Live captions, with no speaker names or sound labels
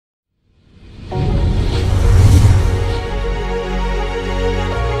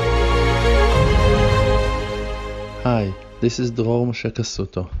This is Dror Moshe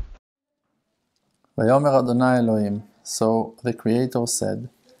Kasuto. ויאמר אדוני אלוהים, so the Creator said,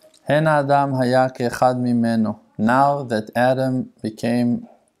 הן האדם היה כאחד ממנו. Now that Adam became,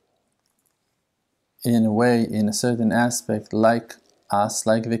 in a way, in a certain aspect, like us,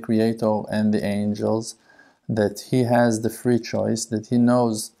 like the Creator and the angels, that he has the free choice, that he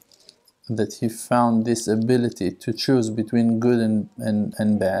knows that he found this ability to choose between good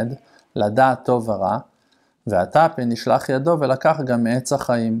and bad, לדעת טוב ורע, ועתה פן נשלח ידו ולקח גם מעץ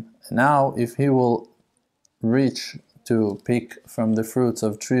החיים. Now, if he will reach to pick from the fruits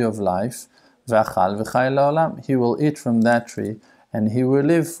of tree of life, ואכל וחי לעולם, he will eat from that tree and he will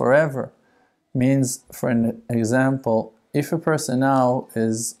live forever. Means, for an example, if a person now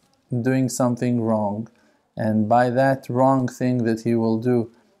is doing something wrong, and by that wrong thing that he will do,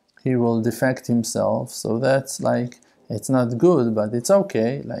 he will defect himself, so that's like, it's not good, but it's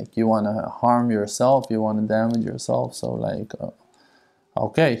okay, like you want to harm yourself, you want to damage yourself, so like,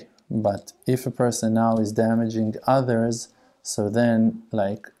 okay. But if a person now is damaging others, so then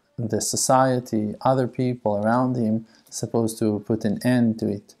like the society, other people around him, supposed to put an end to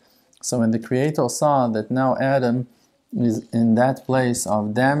it. So when the Creator saw that now Adam is in that place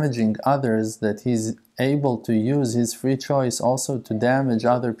of damaging others, that he's able to use his free choice also to damage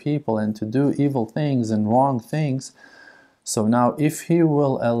other people and to do evil things and wrong things, so now if he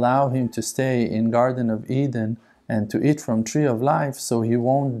will allow him to stay in Garden of Eden and to eat from tree of life, so he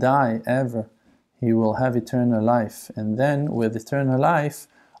won't die ever, he will have eternal life. And then with eternal life,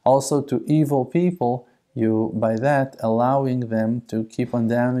 also to evil people, you by that allowing them to keep on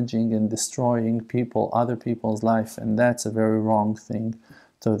damaging and destroying people, other people's life, and that's a very wrong thing.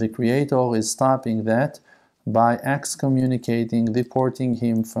 So the Creator is stopping that by excommunicating, deporting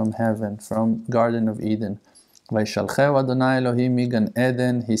him from heaven, from Garden of Eden. וישלחהו אדוני אלוהים מגן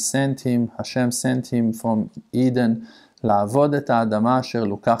עדן, he sent him, Hashem sent him from Eden, לעבוד את האדמה אשר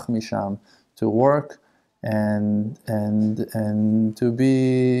לוקח משם, to work and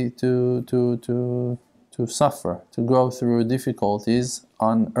to suffer, to go through difficulties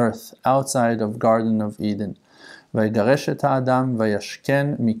on earth, outside of Garden of Eden. ויגרש את האדם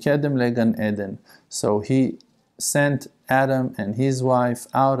וישכן מקדם לגן עדן. So he sent Adam and his wife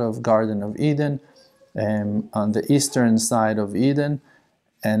out of Garden of Eden, on the eastern side of Eden,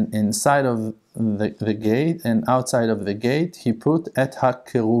 and inside of the gate and outside of the gate he put et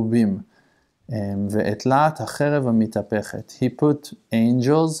ha-kerubim ואת להט החרב המתהפכת. He put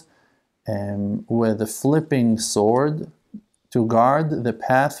angels with a flipping sword to guard the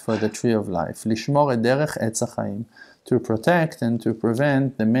path for the tree of life, לשמור את דרך עץ החיים, to protect and to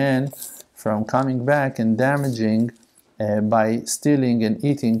prevent the man from coming back and damaging by stealing and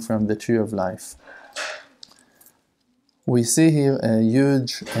eating from the tree of life. We see here a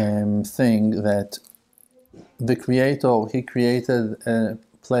huge thing that the Creator, he created a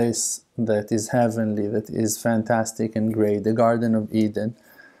place that is heavenly, that is fantastic and great, the Garden of Eden.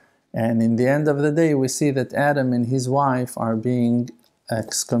 And in the end of the day, we see that Adam and his wife are being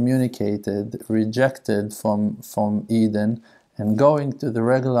excommunicated, rejected from Eden, and going to the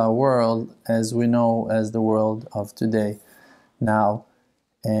regular world as we know as the world of today. Now,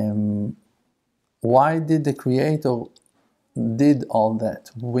 why did the Creator did all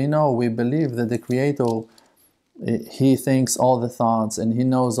that? We know, we believe that the Creator, he thinks all the thoughts and he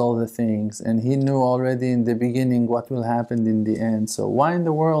knows all the things, and he knew already in the beginning what will happen in the end. So why in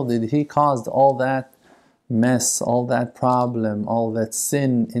the world did he cause all that mess, all that problem, all that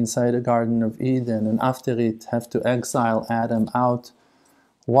sin inside the Garden of Eden, and after it have to exile Adam out?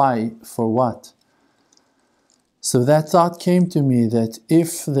 Why? For what? So that thought came to me, that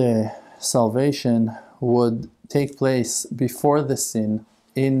if the salvation would take place before the sin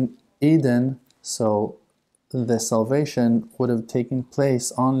in Eden, so the salvation would have taken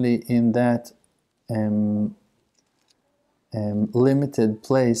place only in that limited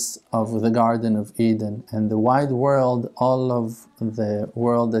place of the Garden of Eden, and the wide world, all of the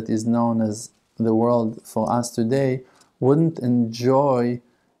world that is known as the world for us today, wouldn't enjoy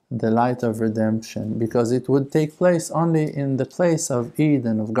the light of redemption, because it would take place only in the place of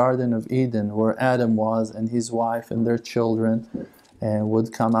Eden, of Garden of Eden, where Adam was and his wife and their children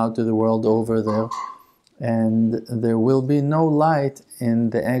would come out to the world over there, and there will be no light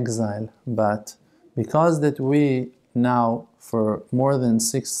in the exile. But because that we now for more than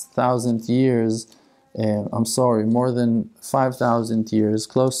 6,000 years, more than 5,000 years,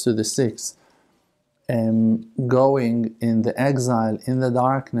 close to the 6, going in the exile, in the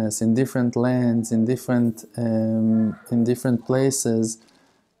darkness, in different lands, in different places,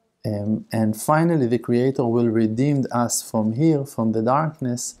 and finally the Creator will redeem us from here, from the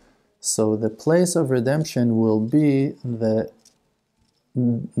darkness, So the place of redemption will be the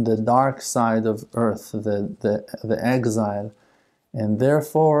dark side of earth, the exile, and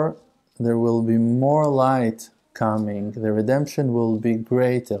therefore there will be more light coming. The redemption will be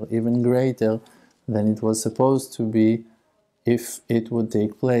greater, even greater than it was supposed to be if it would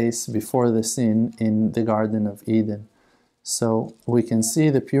take place before the sin in the Garden of Eden. So we can see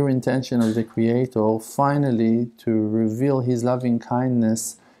the pure intention of the Creator finally to reveal His loving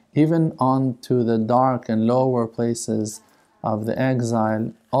kindness even onto the dark and lower places of the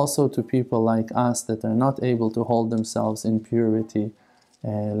exile, also to people like us that are not able to hold themselves in purity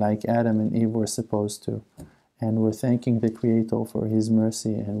like Adam and Eve were supposed to. And we're thanking the Creator for His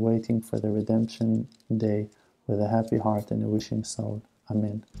mercy and waiting for the redemption day with a happy heart and a wishing soul.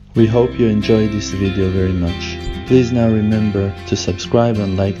 Amen. We hope you enjoyed this video very much. Please now remember to subscribe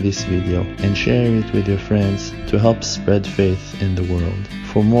and like this video and share it with your friends to help spread faith in the world.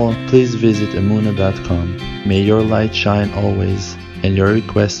 For more, please visit Emunah.com. May your light shine always, and your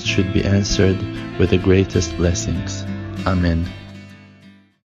requests should be answered with the greatest blessings. Amen.